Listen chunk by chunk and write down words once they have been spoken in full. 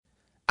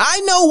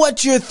I know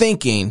what you're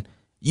thinking.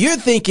 You're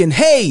thinking,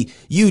 hey,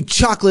 you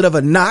chocolate of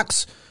a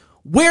Knox,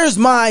 where's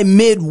my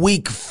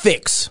midweek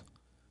fix?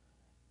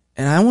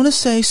 And I want to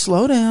say,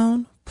 slow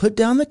down, put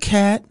down the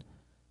cat,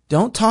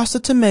 don't toss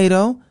the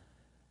tomato.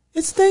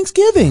 It's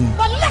Thanksgiving.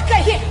 But look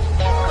at here.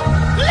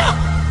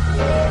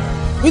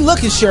 Look. We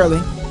looking, Shirley.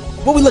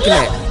 What we looking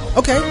at?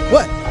 Okay,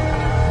 what?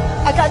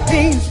 I got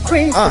beans,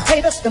 greens,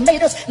 potatoes,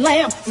 tomatoes,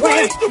 lamb,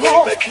 ram,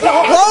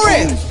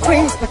 Glory!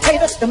 Greens,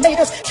 potatoes,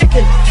 tomatoes,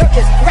 chicken,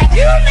 turkeys, rat.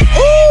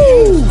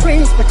 Ooh!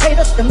 Greens,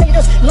 potatoes,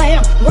 tomatoes,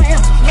 lamb, ram,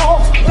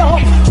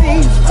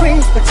 beans,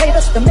 greens,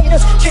 potatoes,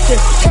 tomatoes, chicken,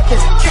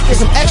 turkeys, chicken.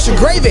 Some extra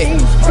gravy.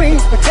 Beans,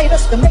 greens,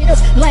 potatoes,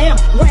 tomatoes, lamb,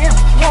 ram,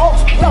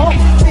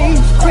 beans,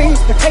 greens,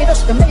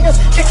 potatoes, tomatoes,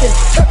 chicken,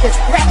 turkeys,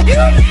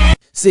 rat.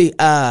 See,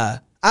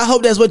 I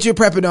hope that's what you're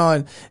prepping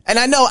on. And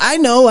I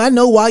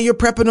know while you're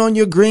prepping on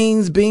your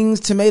greens, beans,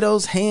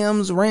 tomatoes,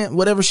 hams, ranch,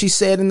 whatever she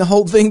said in the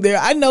whole thing there,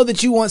 I know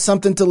that you want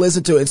something to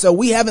listen to. And so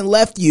we haven't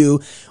left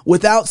you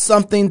without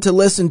something to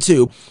listen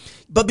to.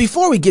 But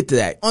before we get to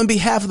that, on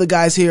behalf of the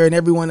guys here and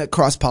everyone at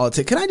Cross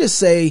Politic, can I just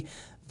say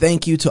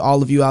thank you to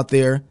all of you out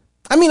there?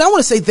 I mean, I want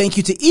to say thank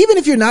you to, even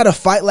if you're not a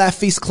Fight Laugh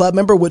Feast Club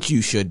member, which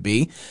you should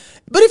be,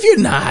 but if you're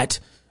not,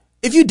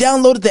 if you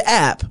downloaded the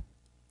app,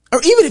 or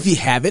even if you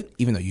haven't,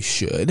 even though you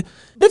should,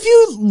 if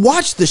you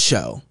watched the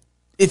show,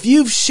 if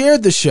you've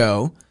shared the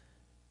show,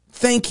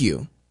 thank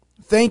you.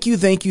 Thank you,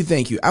 thank you,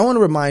 thank you. I want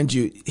to remind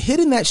you,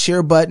 hitting that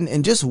share button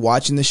and just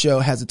watching the show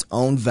has its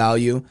own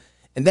value,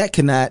 and that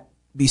cannot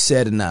be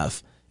said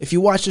enough. If you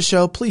watch the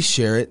show, please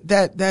share it.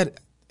 That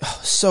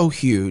so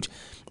huge.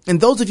 And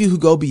those of you who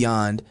go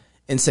beyond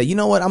and say, you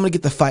know what, I'm going to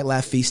get the Fight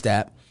Laugh Feast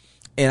app,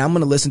 and I'm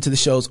going to listen to the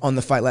shows on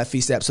the Fight Laugh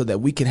Feast app so that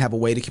we can have a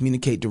way to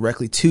communicate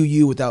directly to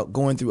you without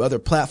going through other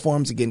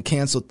platforms and getting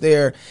canceled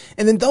there.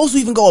 And then those who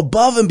even go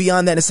above and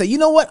beyond that and say, you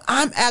know what,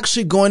 I'm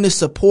actually going to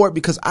support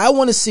because I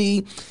want to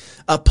see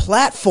a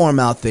platform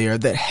out there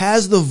that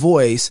has the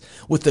voice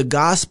with the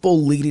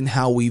gospel leading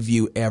how we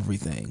view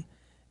everything.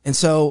 And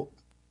so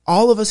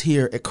all of us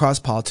here at Cross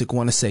Politic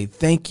want to say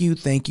thank you,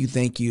 thank you,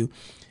 thank you.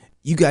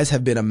 You guys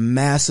have been a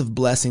massive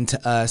blessing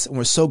to us, and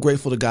we're so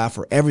grateful to God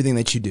for everything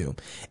that you do.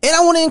 And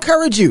I want to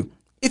encourage you,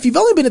 if you've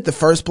only been at the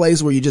first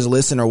place where you just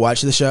listen or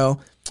watch the show,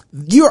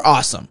 you're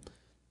awesome.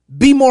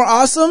 Be more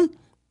awesome.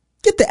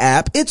 Get the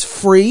app. It's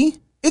free.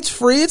 It's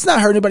free. It's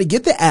not hurting anybody.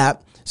 Get the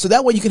app so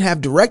that way you can have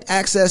direct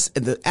access.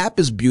 And the app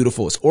is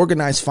beautiful. It's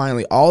organized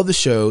finally, all the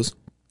shows,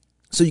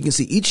 so you can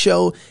see each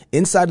show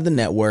inside of the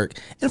network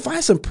and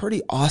find some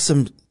pretty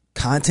awesome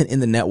content in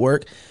the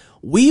network.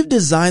 We've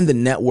designed the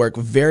network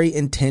very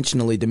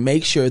intentionally to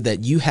make sure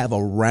that you have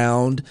a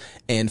round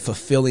and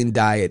fulfilling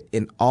diet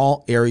in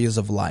all areas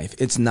of life.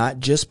 It's not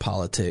just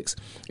politics.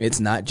 It's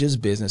not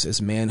just business.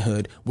 It's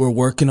manhood. We're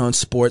working on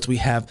sports. We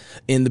have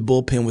in the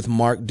bullpen with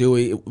Mark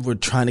Dewey. We're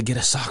trying to get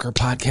a soccer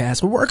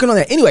podcast. We're working on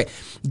that. Anyway,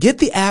 get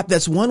the app.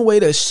 That's one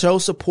way to show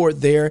support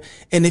there.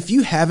 And if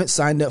you haven't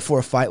signed up for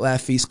a Fight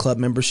Laugh Feast Club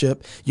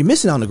membership, you're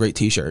missing out on a great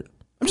t-shirt.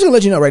 I'm just gonna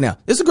let you know right now.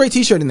 There's a great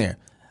t-shirt in there.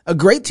 A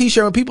great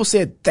t-shirt when people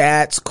said,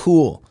 that's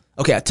cool.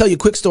 Okay, I'll tell you a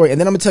quick story, and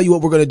then I'm going to tell you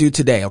what we're going to do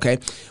today, okay?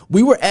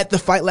 We were at the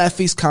Fight Laugh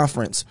Feast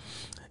conference,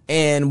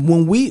 and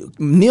when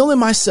Neil and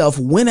myself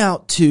went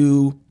out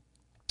to,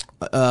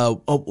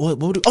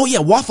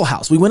 Waffle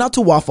House. We went out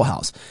to Waffle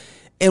House,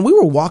 and we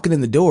were walking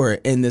in the door,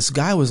 and this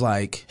guy was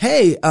like,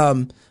 hey,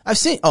 I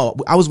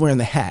was wearing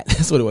the hat.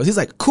 That's what it was. He's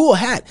like, cool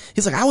hat.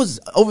 He's like, I was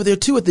over there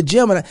too at the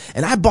gym,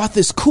 and I bought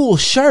this cool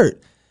shirt.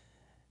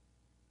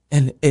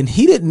 And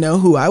he didn't know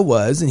who I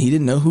was, and he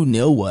didn't know who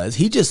Neil was.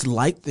 He just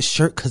liked the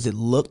shirt because it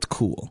looked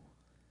cool.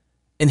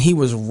 And he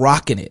was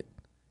rocking it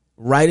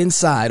right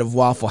inside of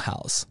Waffle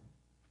House.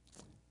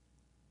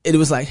 And it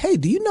was like, hey,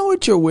 do you know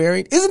what you're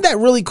wearing? Isn't that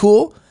really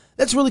cool?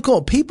 That's really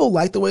cool. People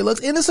like the way it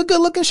looks, and it's a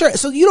good looking shirt.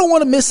 So you don't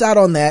want to miss out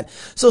on that.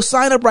 So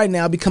sign up right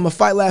now, become a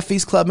Fight Laugh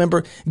Feast Club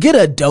member, get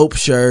a dope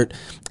shirt,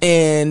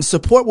 and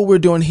support what we're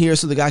doing here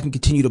so that God can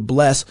continue to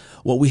bless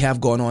what we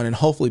have going on and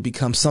hopefully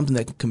become something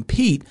that can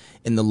compete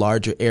in the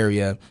larger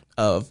area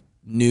of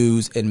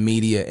news and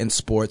media and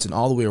sports and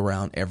all the way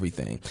around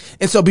everything.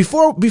 And so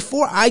before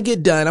I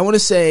get done, I want to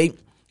say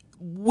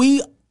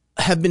we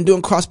have been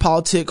doing Cross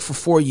Politic for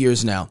 4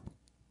 years now.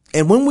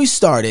 And when we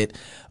started,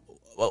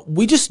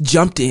 we just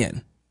jumped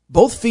in,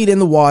 both feet in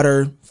the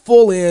water,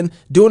 full in,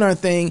 doing our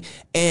thing.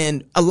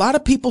 And a lot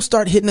of people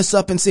start hitting us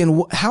up and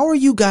saying, how are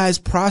you guys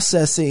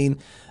processing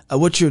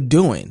what you're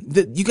doing?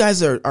 That you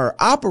guys are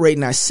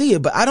operating. I see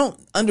it, but I don't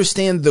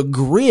understand the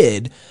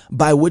grid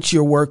by which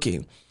you're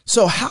working.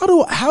 So how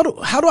do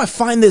I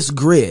find this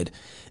grid?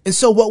 And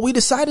so what we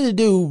decided to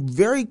do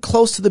very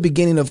close to the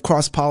beginning of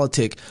Cross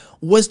Politic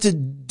was to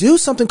do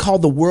something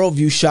called the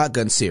Worldview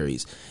Shotgun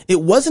Series.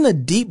 It wasn't a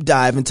deep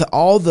dive into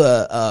all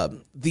the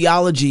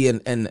theology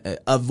and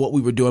of what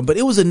we were doing, but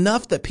it was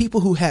enough that people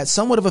who had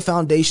somewhat of a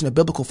foundation, a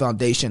biblical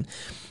foundation,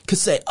 could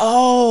say,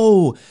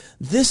 oh,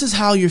 this is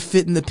how you're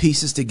fitting the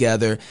pieces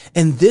together,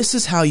 and this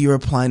is how you're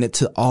applying it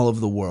to all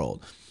of the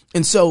world.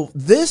 And so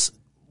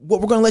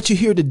what we're going to let you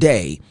hear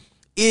today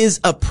is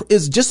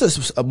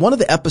just one of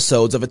the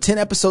episodes of a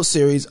 10-episode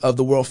series of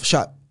the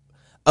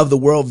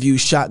Worldview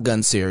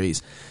Shotgun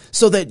series,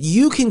 so that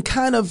you can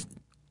kind of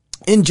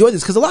enjoy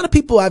this. Because a lot of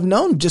people I've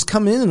known just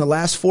coming in the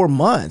last 4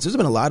 months. There's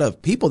been a lot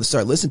of people that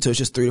started listening to us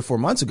just 3 to 4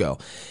 months ago.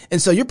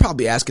 And so you're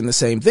probably asking the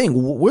same thing.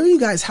 Where are you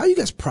guys? How are you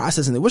guys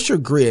processing it? What's your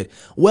grid?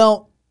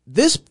 Well,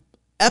 this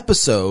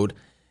episode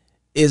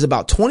is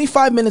about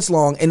 25 minutes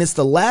long, and it's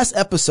the last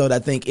episode, I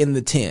think, in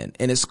the 10,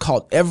 and it's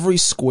called Every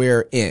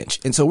Square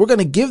Inch. And so we're going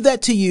to give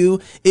that to you.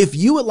 If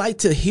you would like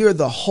to hear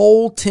the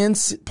whole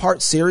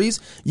 10-part series,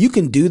 you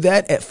can do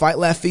that at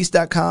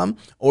fightlaughfeast.com,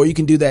 or you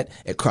can do that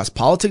at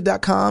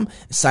crosspolitic.com,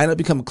 sign up,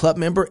 become a club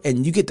member,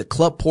 and you get the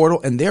club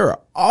portal, and there are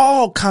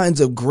all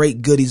kinds of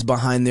great goodies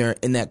behind there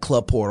in that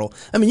club portal.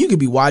 I mean, you could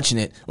be watching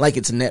it like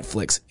it's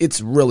Netflix. It's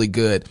really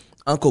good.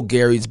 Uncle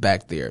Gary's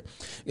back there.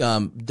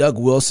 Doug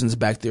Wilson's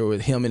back there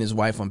with him and his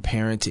wife on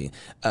parenting.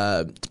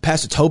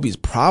 Pastor Toby's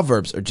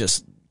Proverbs are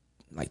just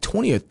like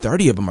 20 or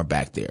 30 of them are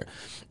back there.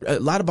 A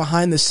lot of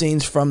behind the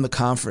scenes from the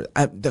conference.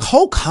 The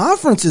whole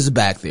conference is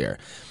back there.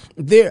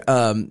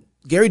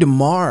 Gary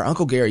DeMar,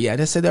 Uncle Gary. Yeah,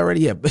 did I say that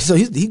already? Yeah. So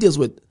he deals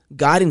with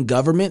God and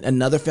government,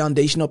 another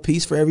foundational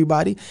piece for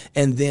everybody.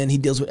 And then he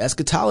deals with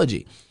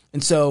eschatology.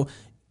 And so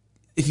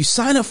if you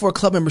sign up for a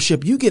club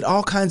membership, you get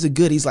all kinds of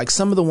goodies, like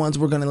some of the ones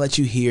we're going to let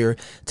you hear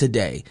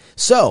today.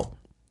 So,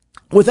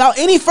 without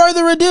any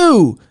further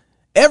ado,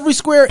 Every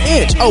Square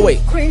Inch. Oh,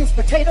 wait. Creams,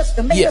 potatoes,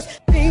 tomatoes,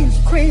 beans,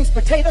 creams,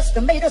 potatoes,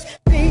 tomatoes,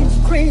 beans,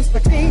 creams,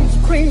 beans,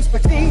 creams,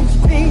 beans,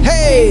 beans.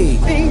 Hey!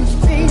 Beans,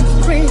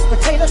 beans, creams,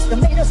 potatoes,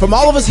 tomatoes. From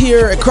all of us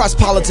here at Cross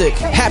Politic,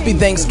 happy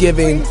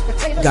Thanksgiving.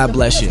 God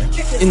bless you.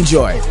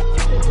 Enjoy. You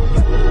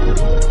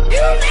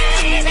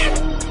made it!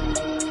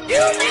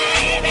 You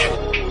made it!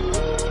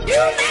 You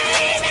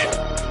made it!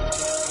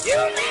 You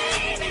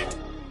made it!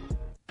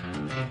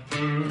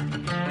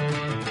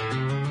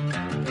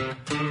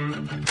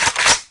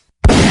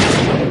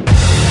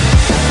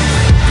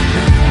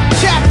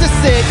 Chapter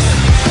 6.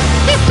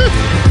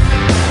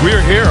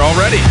 We're here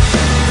already.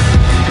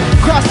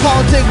 Cross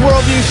Politic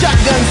Worldview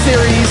Shotgun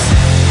Series.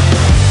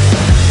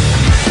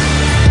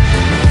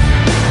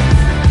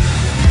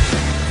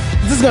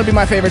 This is going to be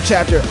my favorite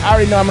chapter. I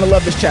already know I'm going to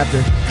love this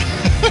chapter.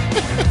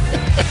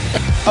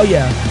 Oh,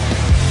 yeah.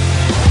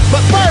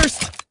 But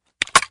first,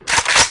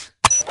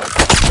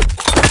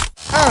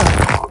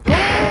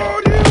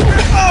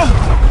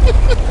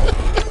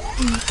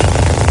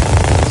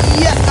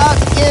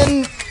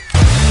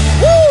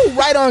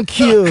 right on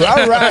cue.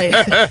 All right.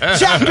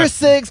 Chapter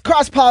 6,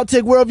 Cross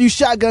Politic Worldview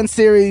Shotgun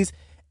Series,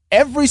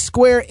 Every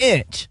Square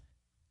Inch.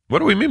 What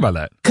do we mean by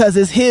that? Because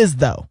it's his,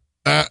 though.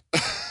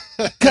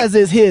 Because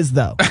it's his,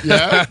 though.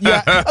 Yeah?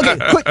 Yeah. Okay,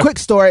 quick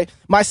story.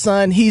 My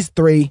son, he's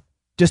 3.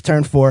 Just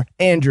turned 4,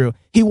 Andrew.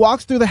 He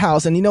walks through the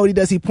house, and you know what he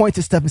does? He points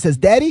at stuff and says,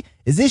 "Daddy,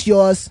 is this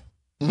yours?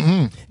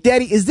 Mm-hmm.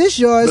 Daddy, is this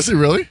yours?" Does he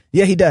really?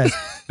 Yeah, he does.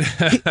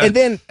 And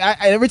then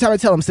every time I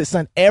tell him, I say,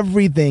 "Son,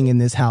 everything in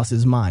this house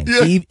is mine,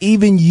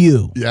 even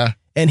you." Yeah.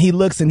 And he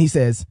looks and he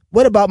says,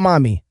 "What about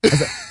mommy?" I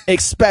was like,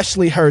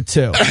 "Especially her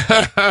too.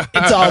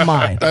 It's all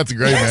mine." That's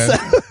great, man.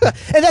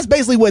 And that's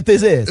basically what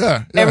this is.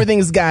 Yeah. Everything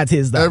is God's,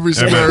 his, though. Every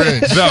square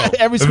inch.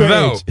 Every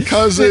square inch.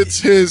 Because it's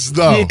his,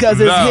 though. Because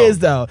it's his,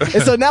 though.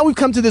 And so now we've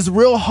come to this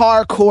real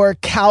hardcore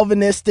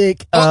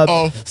Calvinistic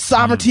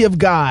sovereignty of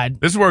God.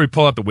 This is where we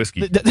pull out the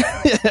whiskey.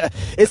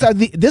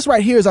 This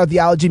right here is our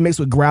theology mixed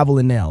with gravel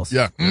and nails.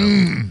 Yeah.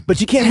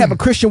 But you can't have a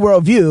Christian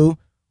worldview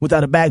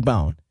without a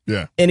backbone.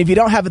 Yeah. And if you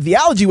don't have a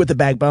theology with the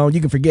backbone, you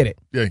can forget it.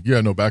 Yeah, you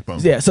have no backbone.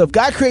 Yeah. So if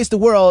God creates the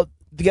world,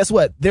 guess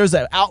what? There's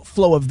an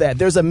outflow of that.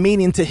 There's a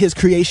meaning to his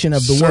creation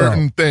of the world.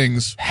 Certain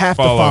things have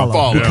to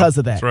follow because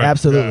of that. Right.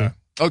 Absolutely. Yeah.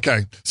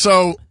 Okay.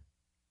 So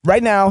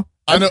right now,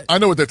 I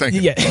know what they're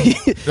thinking. Yeah.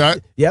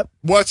 Right? Yep.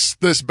 What's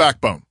this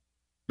backbone?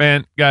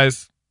 Man,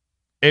 guys,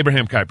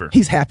 Abraham Kuyper.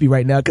 He's happy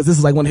right now because this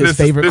is like one of his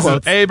favorite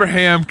quotes. Is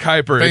Abraham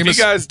Kuyper. Famous if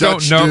you guys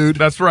Dutch don't know, dude.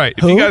 That's right.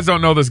 If Who? you guys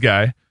don't know this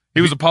guy, he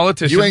was a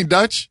politician. You ain't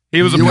Dutch?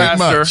 He was a you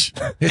pastor.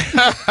 Ain't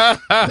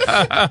much.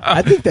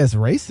 I think that's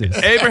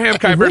racist. Abraham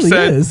Kuyper really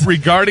said is.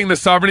 regarding the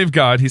sovereignty of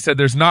God, he said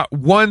there's not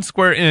 1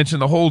 square inch in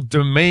the whole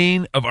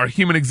domain of our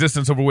human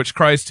existence over which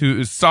Christ, who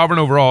is sovereign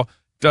over all,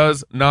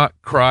 does not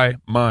cry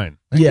mine.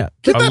 Yeah.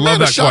 Give that I man love a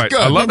that shotgun.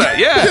 quite. I love that.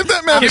 Yeah. Give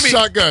that man a Give me-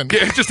 shotgun.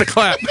 Just a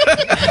clap.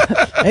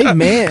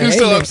 Amen. You're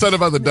still Amen. upset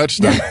about the Dutch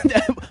stuff.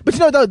 But you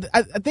know, though,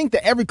 I think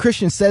that every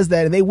Christian says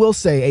that and they will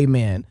say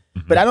amen.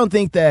 But I don't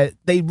think that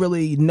they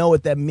really know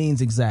what that means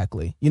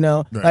exactly. You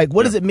know, Right. like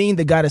what does it mean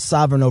that God is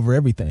sovereign over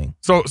everything?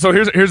 So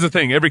here's the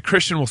thing. Every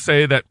Christian will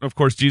say that, of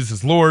course, Jesus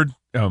is Lord.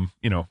 Every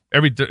Yeah.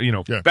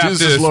 Baptist,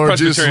 Jesus is Lord,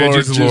 Presbyterian,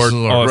 Jesus is Lord,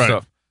 all that right.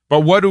 stuff.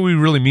 But what do we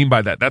really mean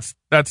by that?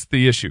 That's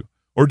the issue.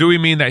 Or do we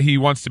mean that he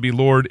wants to be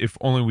Lord if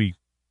only we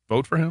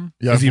vote for him?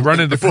 Yeah, Is he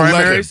running the if we'll let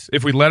primaries?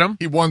 If we let him?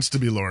 He wants to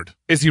be Lord.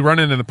 Is he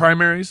running in the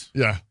primaries?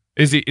 Yeah.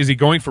 Is he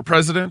going for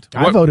president?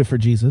 I voted for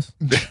Jesus.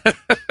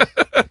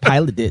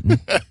 Pilate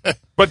didn't.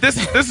 But this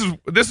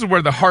is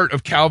where the heart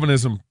of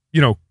Calvinism,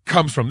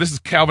 comes from. This is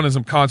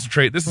Calvinism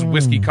concentrate. This is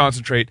whiskey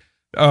concentrate.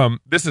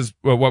 This is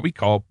what we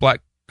call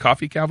black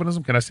coffee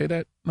Calvinism. Can I say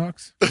that,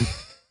 Knox?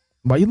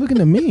 Why are you looking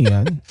at me?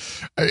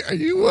 Are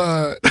you,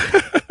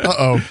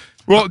 uh-oh.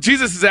 Well,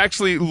 Jesus is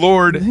actually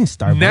Lord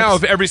Starbucks. now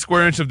of every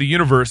square inch of the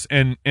universe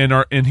and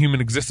in human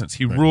existence.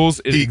 He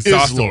rules it He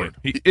exhaustively. is Lord.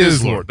 He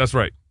is Lord. That's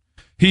right.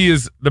 He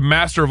is the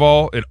master of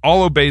all. It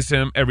all obeys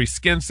him. Every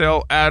skin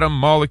cell, atom,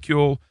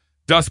 molecule,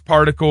 dust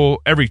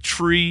particle, every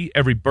tree,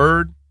 every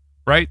bird,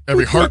 right?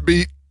 Every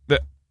heartbeat.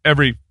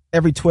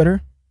 Every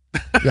Twitter.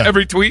 Yeah.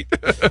 every tweet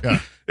Yeah.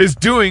 is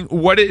doing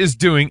what it is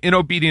doing in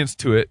obedience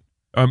to it,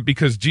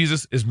 because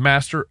Jesus is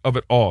master of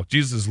it all.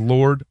 Jesus is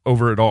Lord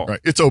over it all. Right.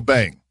 It's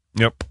obeying.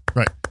 Yep.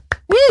 Right.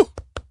 Woo!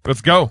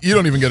 Let's go. You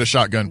don't even get a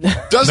shotgun.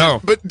 No.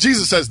 But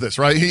Jesus says this,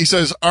 right? He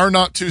says, "Are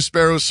not 2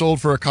 sparrows sold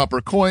for a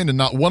copper coin, and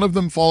not one of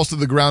them falls to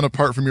the ground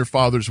apart from your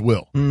Father's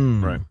will?"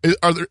 Right.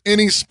 Are there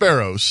any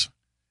sparrows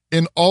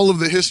in all of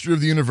the history of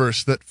the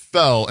universe that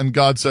fell and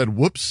God said,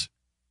 "Whoops"?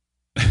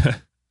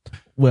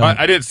 Well,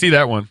 I didn't see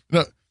that one.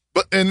 No.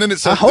 And then it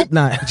says, I hope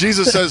not.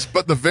 Jesus says,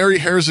 "But the very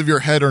hairs of your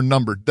head are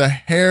numbered." The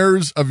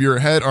hairs of your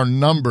head are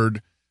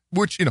numbered,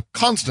 which,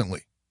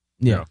 constantly.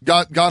 yeah.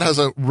 God has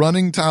a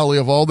running tally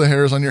of all the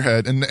hairs on your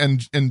head. And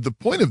the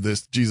point of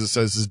this, Jesus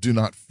says, is do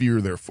not fear,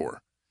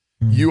 therefore.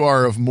 You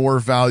are of more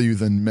value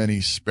than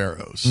many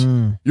sparrows.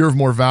 You're of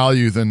more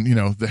value than,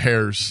 the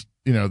hairs,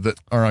 that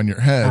are on your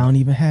head. I don't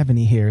even have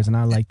any hairs, and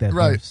I like that.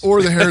 Right. verse.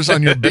 Or the hairs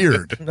on your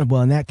beard.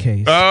 Well, in that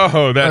case,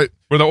 Oh, that Right.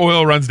 where the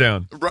oil runs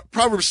down.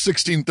 Proverbs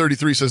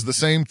 16:33 says the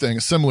same thing,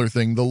 a similar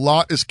thing. The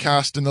lot is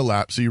cast in the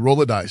lap. So you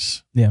roll a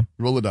dice. yeah.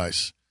 Roll a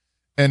dice.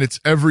 And it's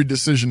every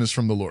decision is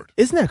from the Lord.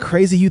 Isn't that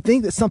crazy? You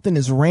think that something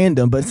is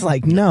random, but it's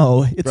like,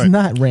 no, it's Right.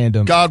 not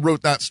random. God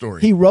wrote that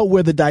story. He wrote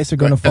where the dice are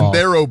going to fall. And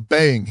they're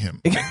obeying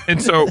him.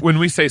 And so when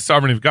we say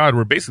sovereignty of God,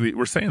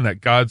 we're saying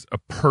that God's a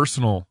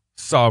personal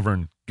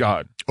sovereign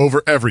God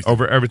Over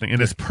everything.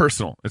 and it's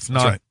personal. It's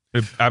not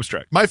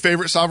abstract. My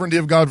favorite sovereignty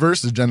of God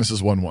verse is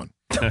Genesis 1:1.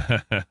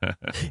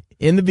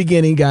 In the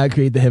beginning, God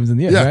created the heavens and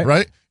the earth. Yeah,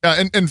 right?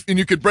 Yeah, and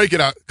you could break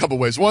it out a couple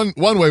ways. One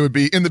way would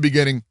be in the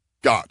beginning,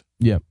 God.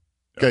 Yeah.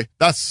 Okay,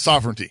 that's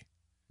sovereignty.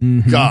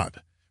 Mhm.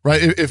 God,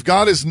 right? If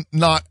God is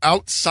not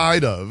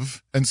outside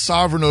of and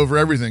sovereign over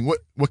everything,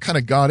 what kind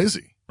of God is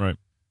he? Right.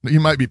 He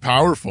might be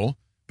powerful,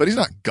 but he's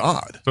not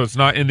God. So it's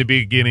not in the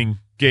beginning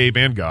Gabe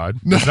and God.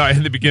 It's not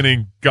in the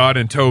beginning God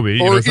and Toby.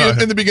 Or it's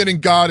not, in the beginning,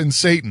 God and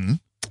Satan.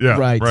 yeah,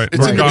 Right. Right.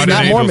 It's Or in the God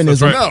beginning. and It's not angels.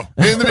 That's Mormonism. right.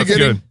 No, in the That's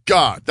beginning, good.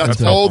 God. That's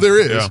That's all helpful. there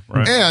is. Yeah,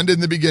 right. And in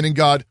the beginning,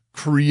 God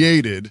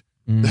created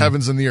the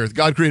heavens and the earth.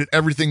 God created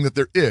everything that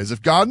there is.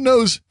 If God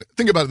knows,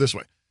 think about it this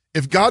way.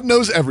 If God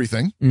knows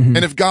everything, and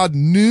if God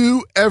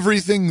knew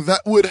everything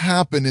that would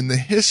happen in the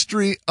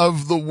history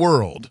of the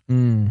world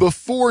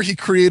before he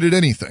created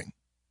anything,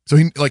 so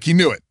he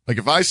knew it. Like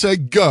if I say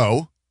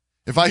go,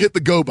 if I hit the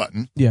go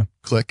button, Yeah.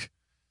 click,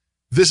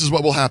 this is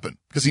what will happen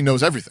because he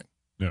knows everything.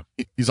 Yeah.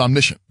 He's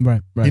omniscient.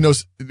 Right. Right. He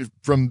knows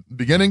from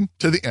beginning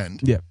to the end.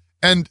 Yeah.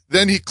 And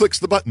then he clicks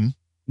the button.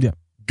 Yeah.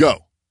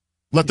 Go.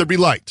 Let there be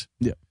light.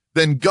 Yeah.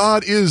 Then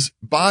God is,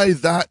 by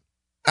that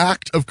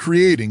act of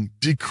creating,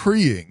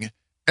 decreeing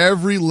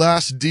every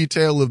last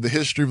detail of the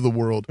history of the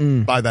world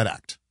by that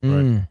act.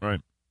 Right.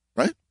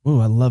 Oh,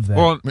 I love that.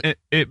 Well,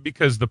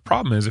 because the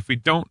problem is if we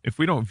don't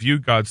view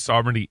God's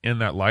sovereignty in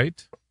that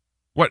light,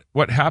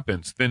 what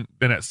happens? Then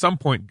at some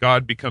point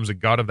God becomes a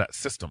God of that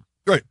system.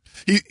 Right.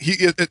 He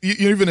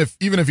even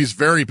if he's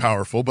very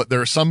powerful, but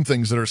there are some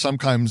things that are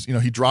sometimes,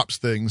 he drops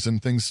things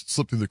and things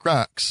slip through the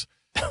cracks,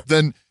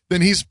 then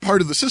he's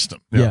part of the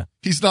system. yeah.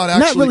 He's not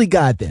actually Not really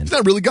God then. He's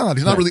not really God.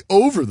 He's not really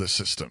over the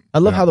system. I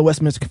love how the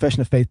Westminster Confession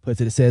of Faith puts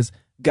it. It says,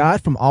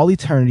 God from all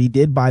eternity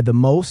did by the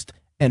most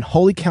and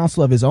holy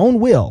counsel of his own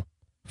will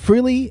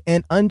freely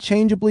and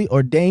unchangeably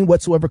ordain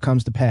whatsoever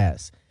comes to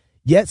pass.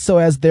 Yet so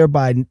as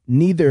thereby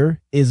neither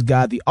is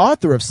God the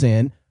author of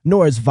sin,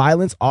 nor is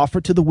violence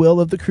offered to the will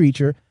of the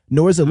creature,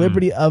 nor is the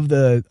liberty of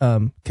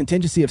the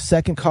contingency of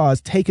second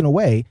cause taken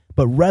away,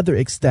 but rather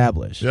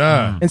established.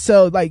 Yeah. And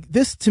so, like,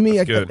 this to me,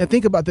 I good.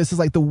 think about this is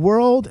like the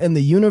world and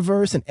the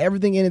universe and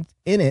everything in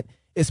it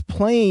is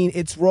playing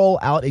its role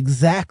out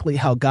exactly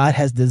how God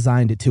has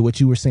designed it to,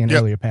 what you were saying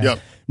earlier, Pat. Yep.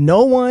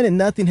 No one and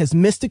nothing has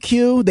missed a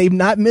cue. They've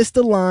not missed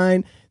a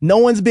line. No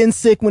one's been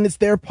sick when it's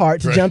their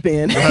part to jump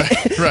in.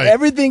 Right.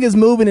 Everything is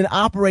moving and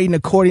operating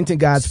according to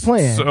God's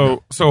plan.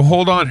 So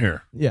hold on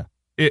here. Yeah.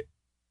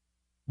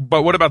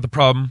 But what about the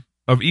problem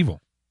of evil?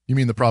 You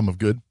mean the problem of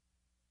good?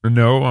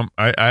 No,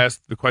 I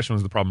asked the question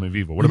was the problem of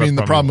evil. What You about mean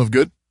the problem of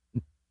good?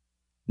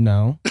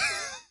 No.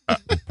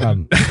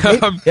 Problem.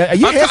 I'm Are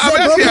you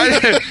headset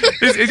broken?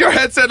 is your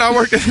headset not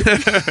working?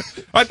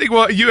 I think,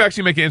 well, you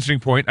actually make an interesting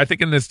point. I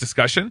think in this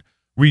discussion,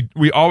 we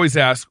always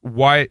ask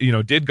why,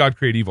 did God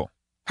create evil?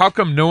 How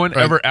come no one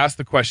ever asked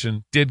the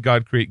question, did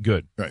God create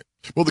good? Right.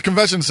 Well, the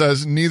confession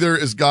says, neither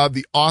is God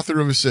the author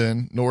of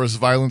sin, nor is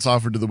violence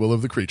offered to the will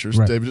of the creatures.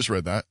 Right. David just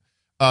read that.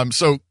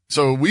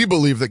 So we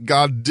believe that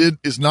God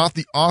is not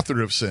the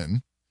author of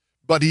sin,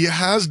 but he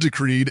has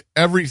decreed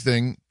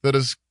everything that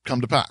has come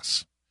to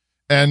pass.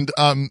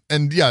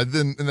 And yeah,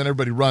 then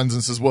everybody runs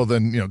and says, well,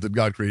 then, did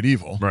God create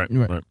evil? Right.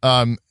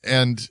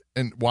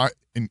 And why?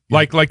 And,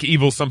 like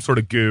evil, some sort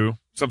of goo,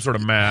 some sort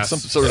of mass, some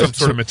sort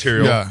of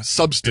material. Yeah,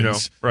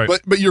 substance. Right.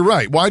 But you're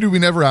right. Why do we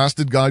never ask,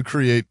 did God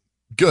create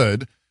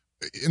good?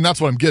 And that's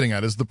what I'm getting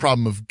at, is the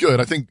problem of good.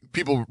 I think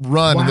people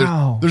run,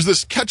 Wow. and there's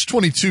this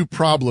catch-22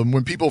 problem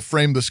when people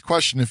frame this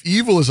question. If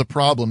evil is a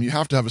problem, you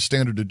have to have a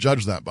standard to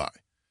judge that by.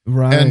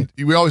 Right. And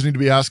we always need to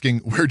be asking,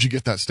 where'd you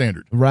get that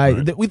standard?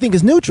 Right. We think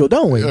it's neutral,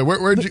 don't we?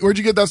 Where'd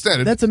you get that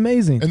standard? That's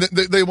amazing. And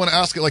they want to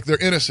ask it like they're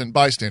innocent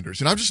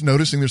bystanders. I'm just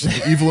noticing there's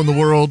some evil in the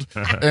world.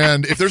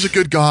 And if there's a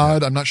good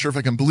God, I'm not sure if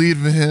I can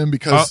believe in him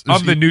because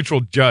I'm the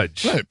neutral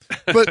judge. Right.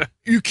 But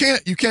you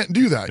can't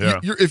do that. Yeah.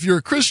 If you're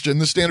a Christian,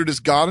 the standard is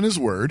God and his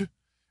word.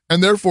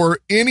 And therefore,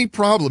 any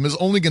problem is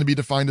only going to be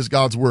defined as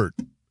God's word,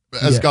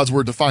 as God's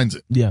word defines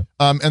it. Yeah.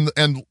 And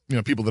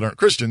people that aren't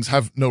Christians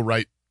have no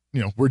right.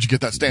 Where'd you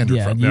get that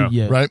standard from?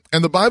 Yeah. Right.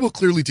 And the Bible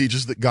clearly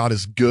teaches that God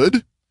is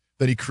good,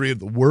 that he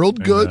created the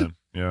world good, Amen.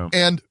 Yeah.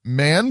 and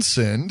man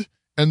sinned,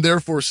 and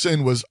therefore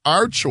sin was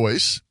our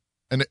choice.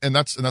 And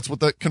that's what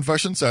that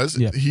confession says.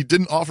 Yeah. He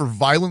didn't offer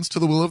violence to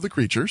the will of the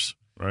creatures,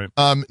 Right.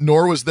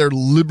 nor was there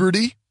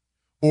liberty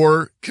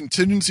or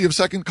contingency of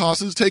second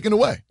causes taken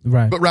away,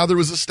 Right. but rather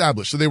was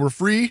established. So they were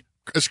free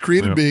as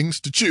created beings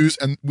to choose,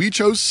 and we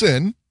chose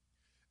sin,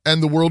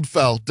 and the world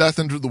fell. Death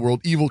entered the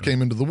world. Evil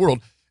came into the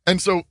world.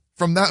 And so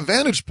from that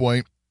vantage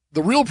point,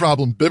 the real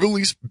problem,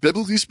 biblically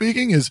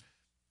speaking, is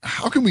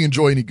how can we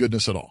enjoy any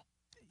goodness at all?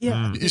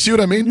 Yeah. You see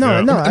what I mean? No,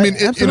 I mean,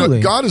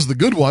 absolutely. God is the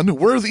good one.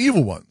 We're the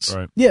evil ones.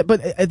 Right. Yeah,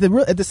 but at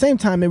the same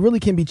time, it really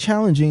can be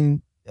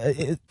challenging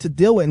to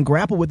deal with and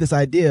grapple with this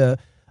idea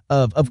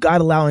of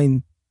God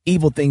allowing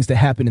evil things to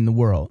happen in the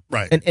world,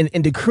 Right.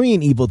 And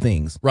decreeing evil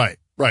things. Right.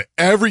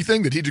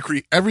 Everything, did he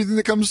decree everything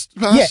that comes to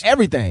pass? Yeah,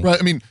 everything. Right.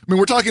 I mean,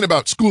 we're talking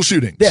about school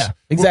shootings. Yeah,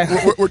 exactly.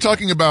 We're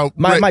talking about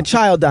my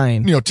child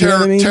dying. you know, know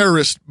what I mean?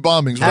 terrorist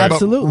bombings. We're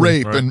Absolutely. about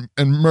rape Right.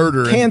 and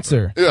murder,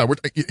 Cancer.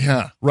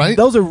 And, right.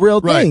 Those are real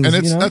Right, things.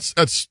 and you know?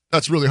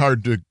 that's really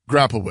hard to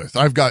grapple with.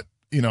 I've got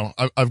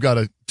I've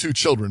got 2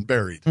 children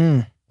buried,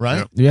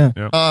 right? Yeah.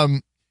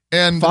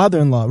 And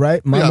Father-in-law,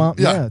 right? My mom.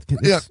 yeah.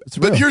 It's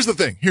real. But here's the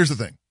thing.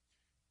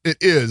 It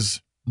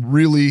is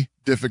really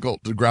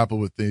difficult to grapple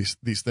with these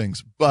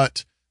things,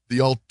 but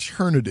the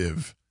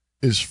alternative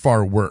is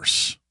far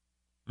worse.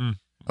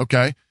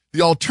 Okay,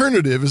 the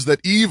alternative is that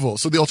evil.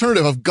 So the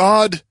alternative of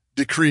God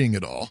decreeing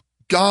it all,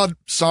 God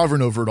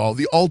sovereign over it all.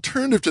 The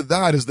alternative to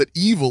that is that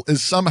evil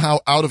is somehow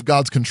out of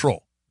God's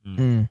control.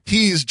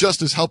 He's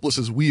just as helpless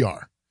as we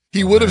are.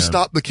 He would have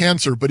stopped the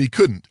cancer, but he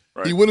couldn't.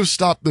 Right. He would have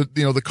stopped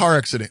the car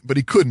accident, but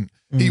he couldn't.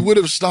 He would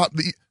have stopped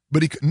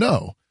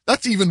no.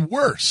 That's even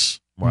worse.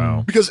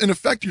 Wow. Because in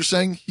effect, you're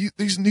saying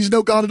he's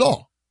no God at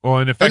all. Well,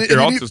 in effect, And you're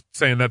he- also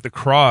saying that the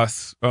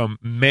cross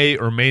may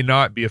or may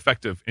not be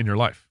effective in your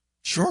life.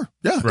 Sure.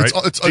 Yeah. Right.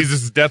 It's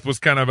Jesus' death was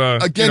kind of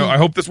Again- I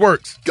hope this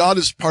works. God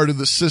is part of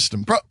the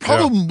system.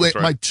 Probably that's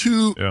right. my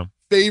 2 Yeah.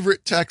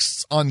 favorite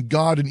texts on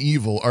God and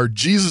evil are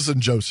Jesus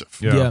and Joseph.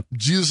 Yeah.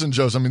 Jesus and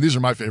Joseph. I mean, these are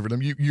my favorite. I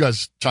mean, you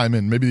guys chime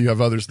in. Maybe you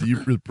have others that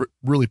you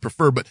really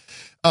prefer. But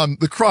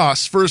the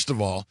cross, first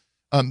of all,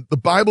 the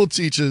Bible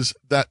teaches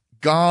that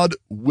God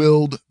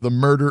willed the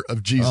murder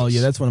of Jesus. Oh, yeah,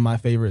 that's one of my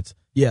favorites.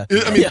 Yeah.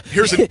 I mean,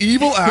 here's an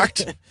evil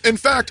act. In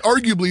fact,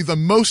 arguably the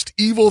most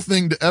evil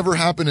thing to ever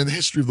happen in the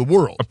history of the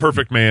world. A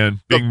perfect man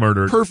being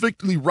murdered.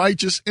 Perfectly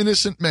righteous,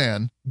 innocent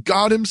man,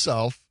 God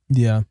himself,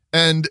 Yeah.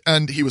 and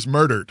he was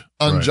murdered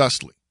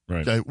unjustly,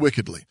 Right. okay,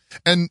 wickedly.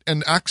 And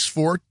Acts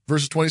 4,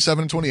 verses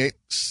 27 and 28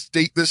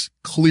 state this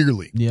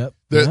clearly. Yep.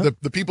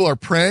 The people are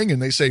praying,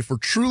 and they say, "For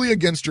truly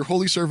against your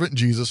holy servant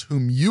Jesus,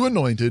 whom you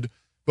anointed,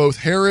 both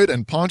Herod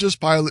and Pontius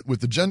Pilate with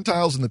the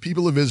Gentiles and the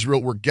people of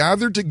Israel were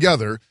gathered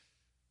together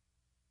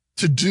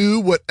to do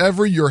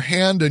whatever your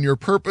hand and your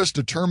purpose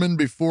determined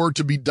before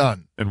to be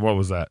done." And what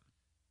was that?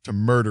 To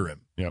murder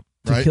him. Yep.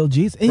 To Right? kill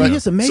Jesus. And Right.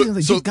 it's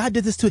amazing. So- God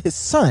did this to his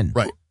son.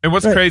 Right. And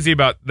what's Right. crazy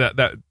about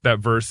that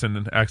verse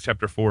in Acts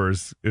chapter 4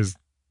 is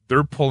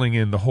they're pulling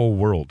in the whole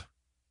world.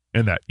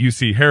 In that you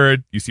see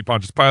Herod, you see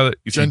Pontius Pilate,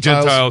 you see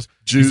Gentiles,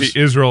 Jews. you see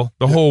Israel.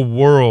 The whole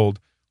world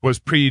was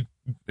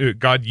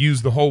God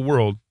used the whole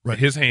world, Right.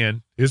 his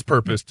hand, his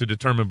purpose to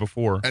determine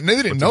before. And they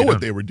didn't what to know be what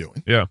done. they were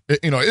doing. Yeah.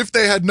 If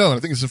they had known, I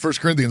think it's in 1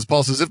 Corinthians,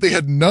 Paul says, if they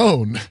had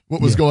known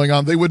what was going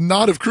on, they would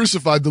not have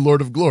crucified the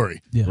Lord of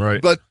glory. Yeah.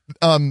 Right. But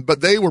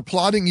they were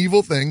plotting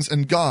evil things,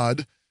 and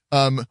God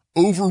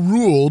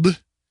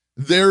overruled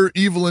their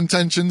evil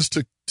intentions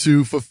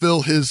to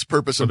fulfill his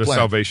purpose For and the plan.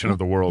 salvation of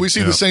the world. We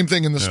see Yeah. the same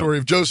thing in the story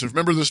of Joseph.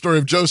 Remember the story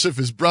of Joseph,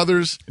 his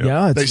brothers?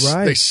 Yeah, that's They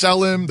right.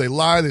 sell him, they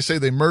lie, they say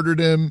they murdered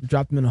him.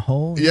 Dropped him in a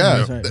hole. Yeah,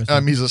 That's right, that's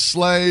right. he's a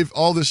slave,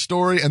 all this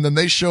story, and then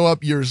they show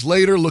up years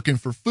later looking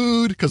for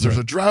food because there's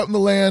a drought in the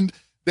land.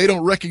 They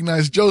don't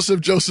recognize Joseph.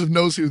 Joseph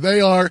knows who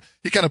they are.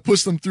 he kind of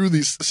puts them through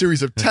these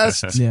series of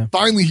tests. Yeah.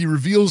 Finally, he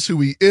reveals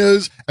who he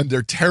is, and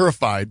they're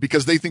terrified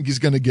because they think he's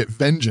going to get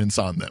vengeance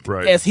on them.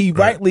 Right. As he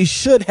rightly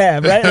should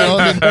have, right?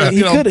 Well,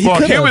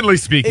 humanly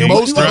speaking,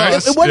 most of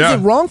us- it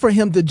wasn't wrong for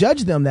him to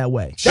judge them that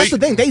way. That's the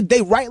thing.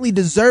 They rightly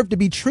deserve to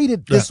be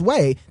treated this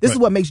way. This is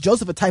what makes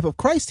Joseph a type of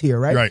Christ here,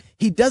 right? Right.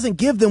 He doesn't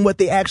give them what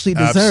they actually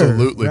deserve.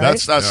 Absolutely. Right?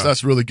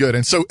 That's really good.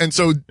 And so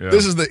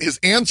this is his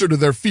answer to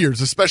their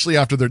fears, especially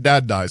after their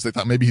dad dies. They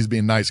thought maybe he's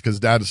being nice because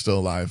dad is still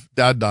alive.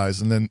 Dad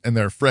dies, and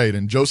they're afraid.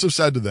 And Joseph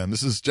said to them,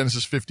 this is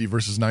Genesis 50,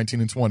 verses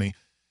 19 and 20,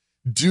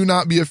 "Do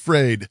not be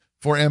afraid,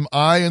 for am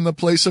I in the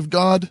place of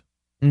God?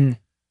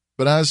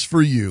 But as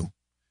for you,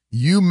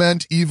 you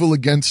meant evil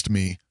against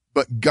me,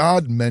 but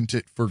God meant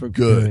it for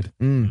good,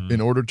 in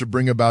order to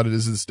bring about it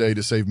as this day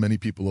to save many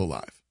people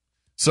alive."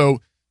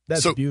 So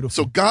That's beautiful.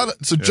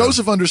 So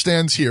Joseph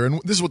understands here,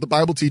 and this is what the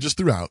Bible teaches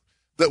throughout,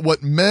 that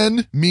what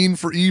men mean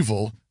for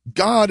evil,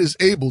 God is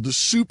able to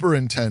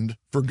superintend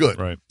for good.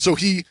 Right. So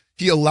he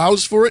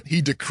allows for it.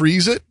 He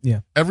decrees it. Yeah.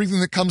 Everything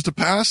that comes to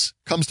pass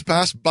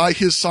by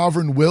his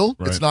sovereign will.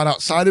 Right. It's not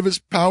outside of his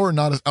power,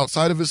 not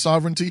outside of his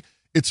sovereignty.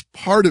 It's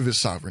part of his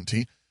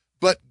sovereignty.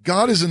 But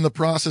God is in the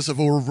process of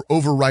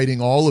overriding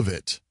all of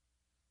it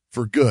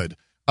for good.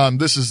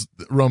 This is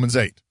Romans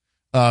 8.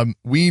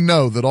 We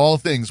know that all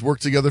things work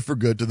together for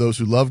good to those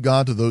who love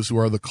God, to those who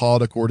are the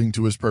called according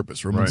to his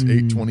purpose. Romans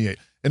 8:28.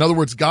 In other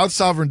words, God's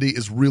sovereignty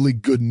is really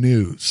good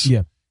news.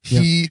 Yeah.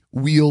 He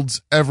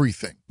wields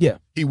everything. Yeah.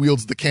 He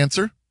wields the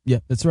cancer, Yeah,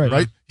 that's right.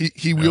 right?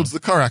 He wields the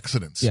car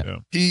accidents. Yeah.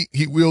 He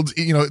wields,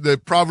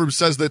 the proverb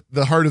says that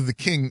the heart of the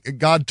king,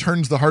 God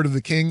turns the heart of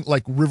the king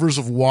like rivers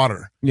of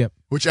water, Yeah.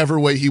 whichever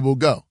way he will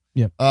go.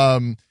 Yeah.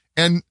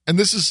 And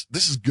this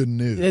is good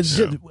news. It's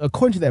just,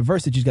 according to that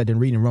verse that you got done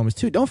reading in Romans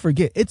 2, don't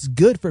forget, it's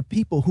good for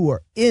people who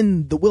are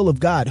in the will of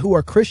God, who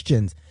are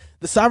Christians.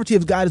 The sovereignty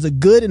of God is a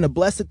good and a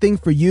blessed thing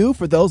for you,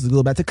 for those, a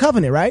little back to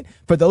covenant, right?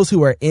 For those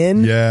who are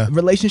in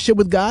relationship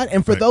with God,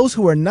 and for those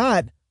who are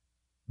not,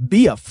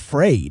 be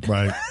afraid.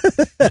 Right.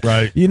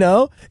 Right.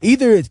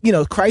 Either it's,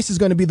 Christ is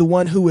going to be the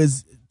one who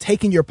is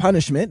taking your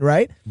punishment,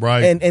 right?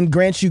 Right. And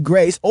grants you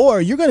grace, or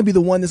you're going to be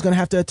the one that's going to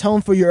have to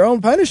atone for your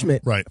own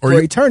punishment, Right. for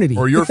eternity.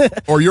 Or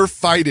you're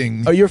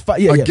fighting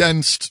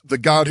against the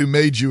God who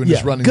made you and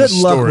is running good the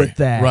story. luck with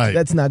that. Right.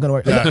 That's not going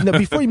to work. Now,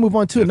 before you move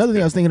on to another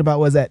thing I was thinking about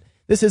was that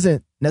this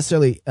isn't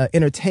necessarily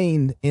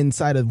entertained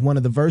inside of one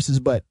of the verses,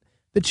 but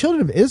the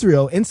children of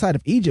Israel inside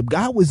of Egypt,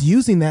 God was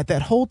using that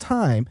whole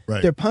time.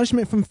 Right. Their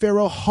punishment from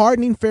Pharaoh,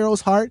 hardening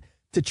Pharaoh's heart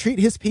to treat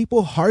his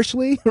people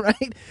harshly,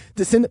 right?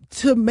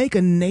 To make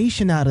a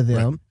nation out of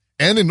them. Right.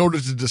 And in order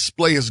to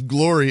display his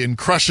glory in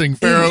crushing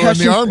Pharaoh and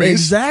the armies.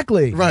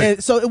 Exactly. Right.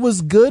 And so it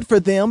was good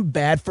for them,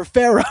 bad for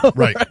Pharaoh.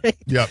 Right. Right.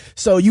 Yep.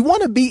 So you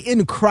want to be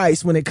in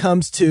Christ when it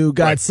comes to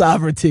God's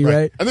sovereignty,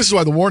 right? And this is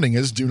why the warning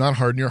is, do not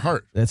harden your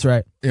heart. That's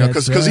right.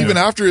 Because even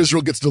after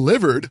Israel gets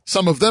delivered,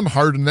 some of them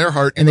harden their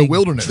heart in the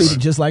wilderness. Treated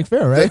just like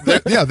Pharaoh,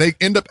 right? They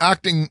end up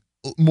acting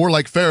more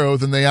like Pharaoh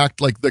than they act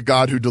like the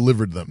God who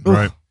delivered them.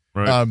 Right.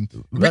 Right.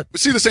 We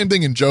see the same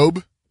thing in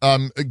Job.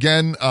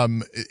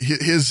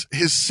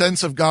 His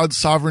sense of God's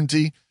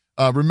sovereignty.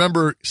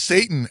 Remember,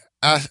 Satan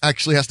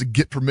actually has to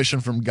get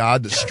permission from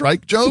God to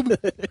strike Job.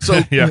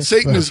 So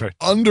Satan is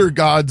under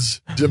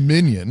God's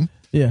dominion.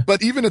 Yeah.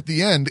 But even at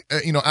the end,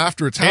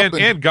 after it's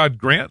happened. And God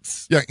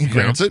grants. Yeah, he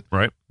grants it.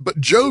 Right.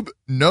 But Job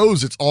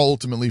knows it's all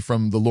ultimately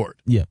from the Lord.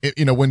 Yeah.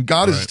 When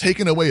God has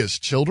taken away his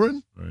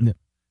children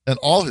and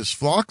all his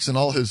flocks and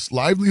all his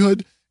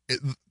livelihood,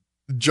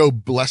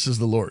 Job blesses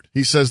the Lord.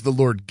 He says, the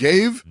Lord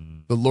gave,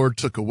 the Lord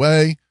took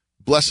away.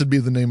 Blessed be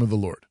the name of the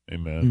Lord.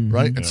 Amen.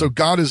 Right? And so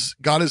God is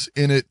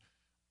in it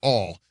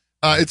all.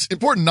 It's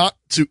important not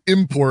to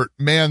import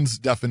man's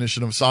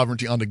definition of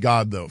sovereignty onto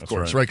God, though, of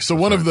course, right? So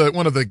one of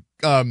the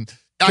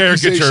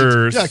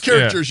caricatures.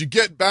 Caricatures you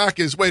get back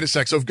is, wait a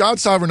sec. So if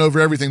God's sovereign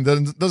over everything,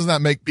 then doesn't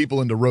that make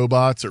people into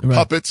robots or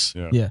puppets?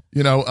 Yeah.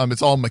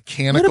 It's all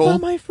mechanical. What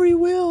about my free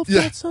will?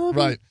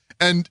 Right.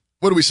 And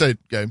what do we say,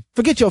 Gabe?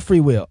 Forget your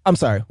free will. I'm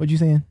sorry. What you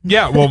saying?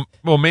 Yeah.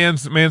 Well,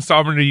 man's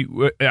sovereignty.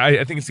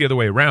 I think it's the other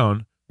way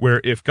around. Where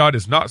if God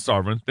is not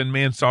sovereign, then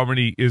man's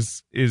sovereignty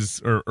is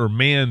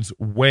man's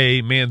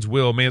way, man's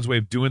will, man's way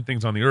of doing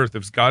things on the earth.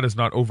 If God is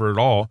not over it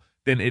all,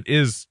 then it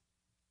is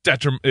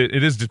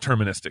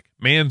deterministic.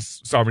 Man's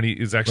sovereignty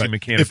is actually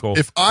mechanical.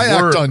 If I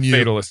act on you,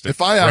 fatalistic,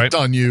 if I act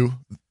on you,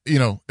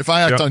 if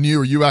I act on you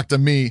or you act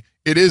on me,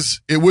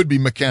 it would be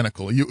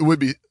mechanical. It would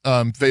be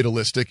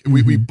fatalistic.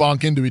 We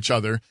bonk into each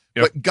other.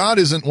 Yep. But God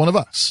isn't one of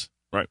us.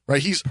 Right.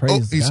 He's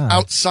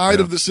outside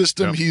of the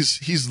system. Yep.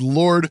 He's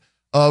Lord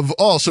of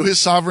all. So his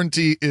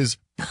sovereignty is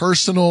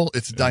personal.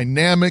 It's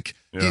dynamic.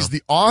 Yeah. He's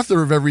the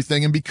author of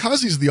everything. And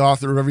because he's the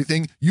author of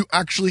everything, you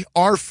actually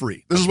are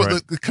free. This is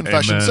what the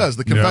confession says.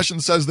 The confession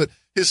says that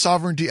his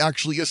sovereignty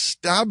actually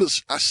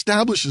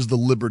establishes the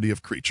liberty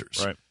of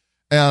creatures. Right.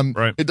 And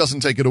it doesn't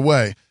take it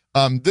away.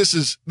 This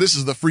is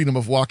the freedom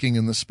of walking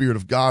in the spirit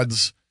of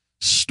God's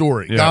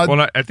story. Yeah.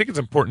 Well, I think it's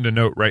important to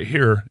note right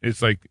here.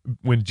 It's like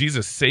when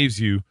Jesus saves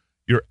you,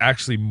 you're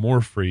actually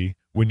more free.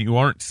 when you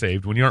aren't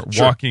saved, when you aren't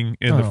Sure. walking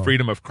in the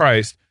freedom of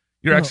Christ,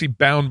 you're actually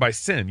bound by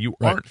sin. You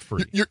aren't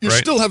free. You right?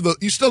 still have the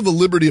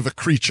liberty of a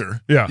creature.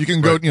 Yeah, you can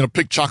go,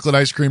 pick chocolate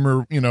ice cream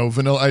or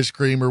vanilla ice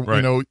cream or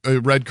a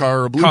red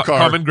car or a blue car.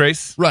 Common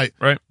grace. Right.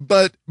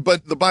 But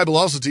the Bible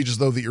also teaches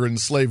though that you're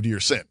enslaved to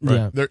your sin.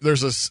 Right.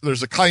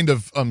 There's a kind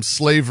of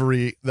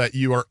slavery that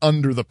you are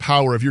under the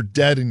power of. You're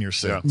dead in your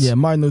sins. Yeah,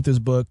 Martin Luther's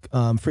book,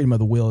 Freedom of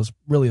the Will, is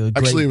really a great...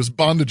 Actually, it was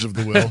bondage of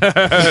the will.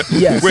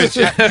 Yes. Which?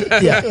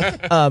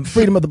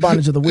 Freedom of the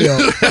Bondage of the Will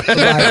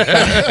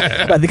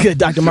by the good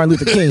Dr. Martin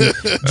Luther King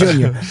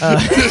Jr.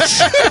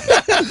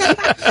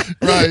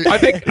 Right. I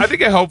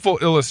think a helpful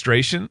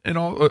illustration in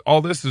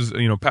all this is,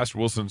 Pastor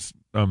Wilson's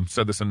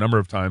said this a number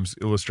of times,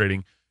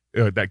 illustrating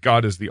that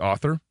God is the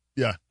author.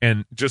 Yeah.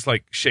 And just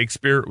like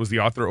Shakespeare was the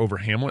author over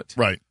Hamlet,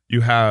 Right.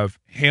 you have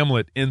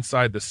Hamlet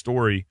inside the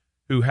story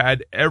who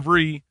had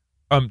every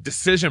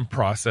decision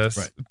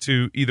process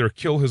to either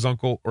kill his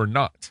uncle or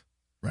not.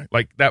 Right.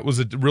 Like that was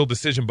a real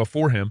decision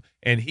before him,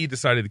 and he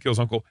decided to kill his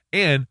uncle.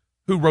 And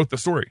who wrote the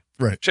story?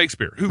 Right.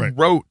 Shakespeare. Who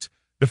wrote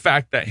the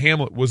fact that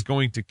Hamlet was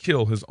going to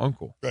kill his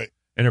uncle? Right.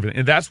 And everything.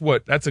 And that's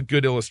a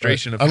good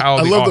illustration of I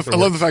how love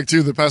the fact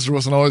too that Pastor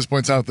Wilson always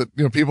points out that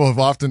people have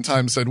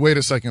oftentimes said, "Wait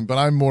a second, but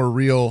I'm more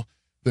real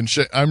than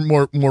I'm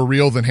more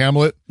real than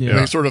Hamlet." Yeah. And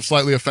they're sort of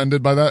slightly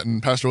offended by that.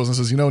 And Pastor Wilson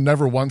says,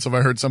 never once have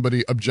I heard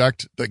somebody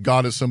object that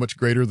God is so much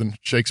greater than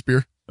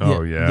Shakespeare.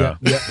 Oh yeah.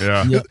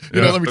 Yeah.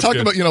 Let me talk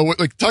about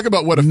talk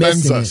about what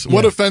offends Missing us. it,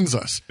 What yeah. offends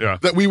us? Yeah.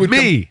 That we would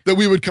that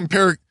we would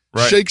compare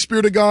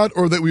Shakespeare to God,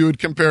 or that we would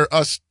compare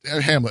us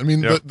and Hamlet. I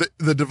mean,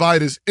 the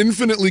divide is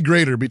infinitely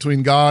greater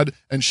between God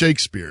and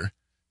Shakespeare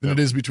than it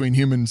is between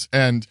humans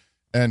and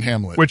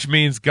Hamlet. Which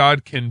means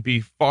God can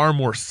be far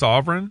more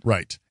sovereign.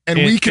 Right. And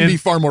we can be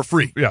far more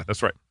free. Yeah,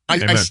 that's right. I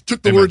Amen.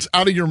 took the words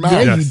out of your mouth.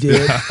 Yeah, you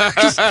did.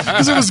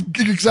 Because it was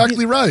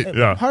exactly right.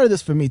 Yeah. Part of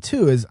this for me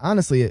too is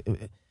honestly,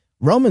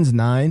 Romans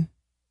 9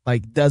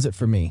 does it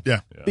for me. Yeah.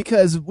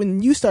 Because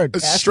when you start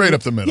It's asking- straight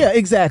up the middle. Yeah,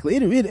 exactly.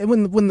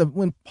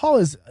 When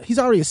Paul he's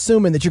already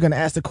assuming that you're going to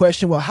ask the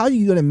question, well, how are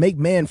you going to make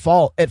man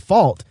at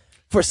fault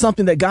for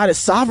something that God is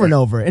sovereign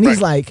over? And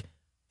he's like,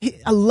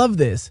 I love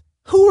this.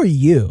 Who are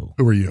you?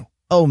 Who are you?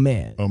 Oh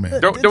man.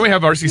 Don't we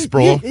have R.C.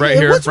 Sproul right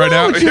here, what's right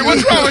wrong now? with you?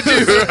 What's wrong with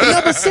you?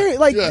 No, but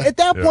seriously, at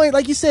that point,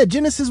 like you said,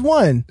 Genesis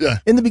 1. Yeah.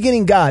 In the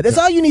beginning, God. That's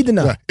all you need to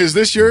know. Yeah. Is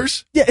this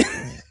yours? Yeah.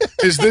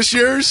 Is this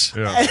yours?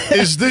 Yeah.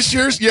 Is this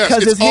yours? Yes.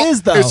 'Cause it's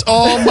his, though. It's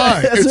all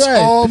mine. That's It's right.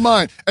 all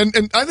mine.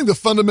 And I think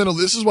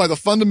this is why the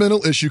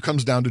fundamental issue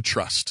comes down to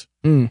trust.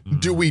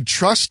 Do we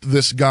trust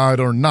this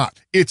God or not?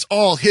 It's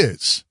all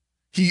his.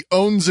 He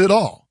owns it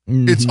all.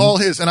 It's all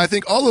his. And I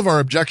think all of our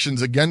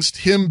objections against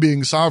him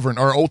being sovereign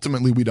are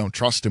ultimately we don't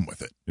trust him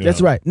with it.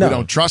 That's right. No. We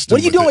don't trust him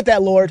What are you with doing it. with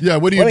that, Lord? Yeah,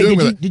 what are you doing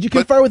with it? Did you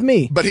confer with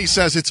me? But he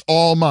says it's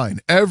all mine.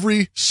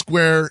 Every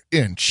square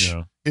inch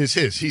is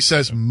his. He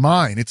says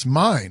mine. It's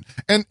mine.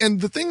 And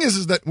the thing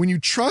is that when you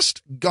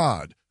trust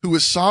God, who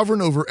is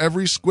sovereign over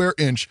every square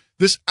inch,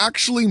 this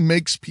actually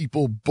makes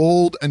people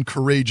bold and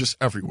courageous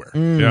everywhere.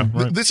 Yeah,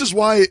 right. This is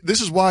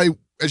why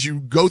as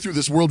you go through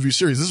this Worldview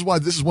series, this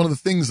is one of the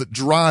things that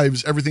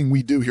drives everything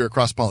we do here at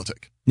Cross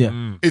Politic.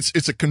 Yeah.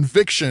 It's a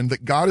conviction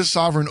that God is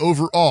sovereign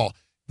over all.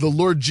 The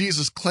Lord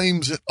Jesus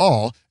claims it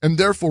all, and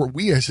therefore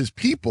we as his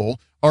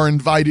people are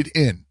invited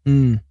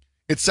in.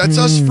 It sets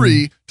us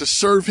free to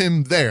serve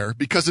him there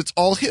because it's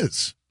all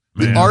his.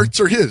 The arts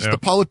are his. The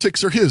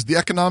politics are his. The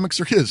economics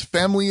are his.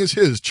 Family is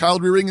his.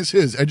 Child rearing is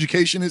his.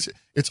 Education is,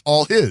 it's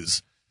all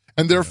his.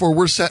 And therefore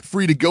we're set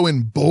free to go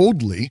in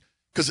boldly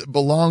because it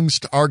belongs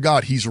to our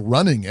God. He's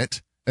running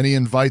it, and he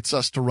invites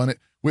us to run it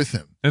with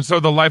him. And so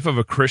the life of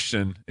a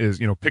Christian is,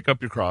 pick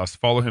up your cross,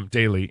 follow him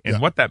daily.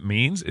 And what that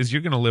means is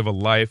you're going to live a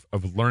life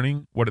of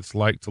learning what it's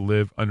like to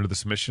live under the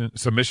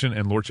submission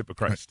and lordship of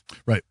Christ.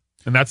 Right.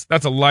 And that's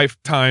a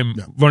lifetime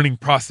learning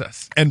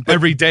process. And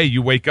every day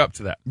you wake up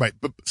to that. Right.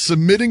 But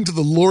submitting to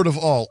the Lord of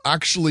all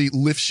actually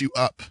lifts you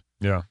up.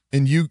 Yeah.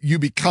 And you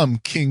become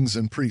kings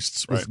and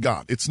priests with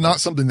God. It's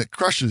not something that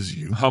crushes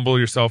you. Humble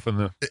yourself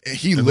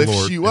He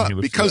lifts you up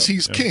because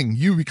he's king.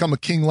 You become a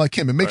king like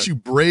him. It makes you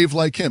brave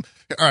like him.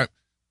 All right.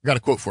 I got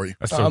a quote for you.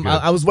 That's so good.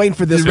 I was waiting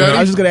for this. You ready?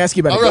 I was just going to ask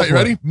you about it. All right, Go for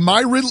ready? it.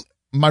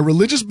 My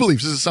religious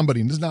beliefs, this is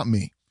somebody, this is not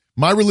me.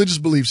 My religious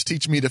beliefs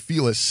teach me to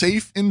feel as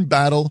safe in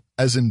battle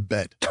as in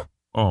bed.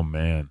 Oh,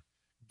 man.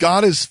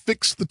 God has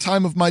fixed the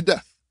time of my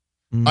death.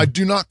 I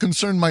do not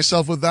concern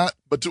myself with that,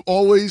 but to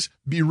always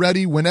be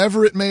ready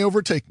whenever it may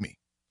overtake me.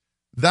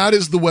 That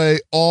is the way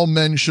all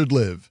men should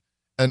live,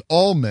 and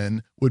all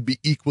men would be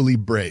equally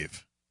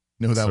brave.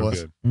 You know who that So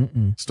was?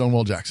 good.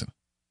 Stonewall Jackson.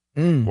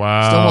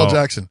 Wow. Stonewall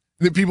Jackson.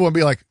 The people would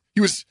be like,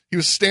 he was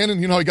standing,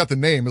 you know how he got the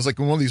name. It was like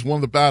in one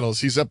of the battles,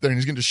 he's up there and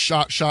he's getting just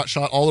shot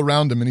all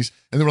around him. And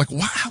they're like,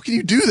 wow, how can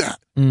you do that?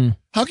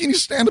 How can you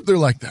stand up there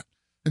like that?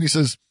 And he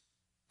says,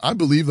 I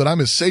believe that I'm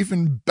as safe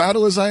in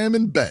battle as I am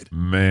in bed.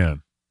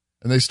 Man.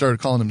 And they started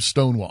calling him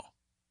Stonewall.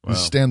 Wow.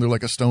 Just stand there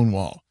like a stone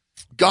wall.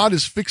 God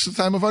has fixed the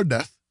time of our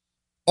death.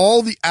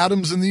 All the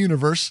atoms in the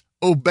universe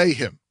obey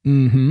him.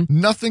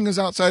 Nothing is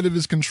outside of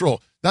his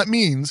control. That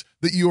means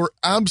that you are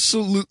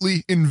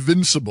absolutely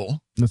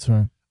invincible. That's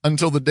right.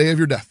 Until the day of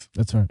your death.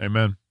 That's right.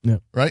 Amen. Yeah.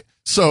 Right?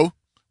 So,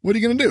 what are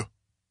you going to do?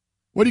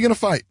 What are you going to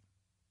fight?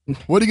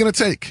 What are you going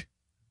to take?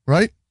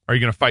 Right? Are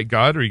you going to fight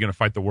God or are you going to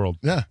fight the world?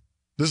 Yeah.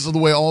 This is the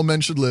way all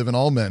men should live, and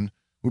all men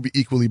will be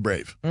equally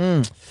brave.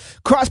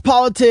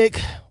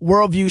 Cross-Politic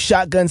Worldview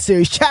Shotgun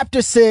Series,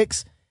 Chapter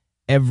 6,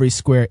 Every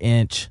Square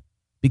Inch.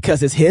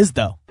 Because it's his,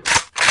 though.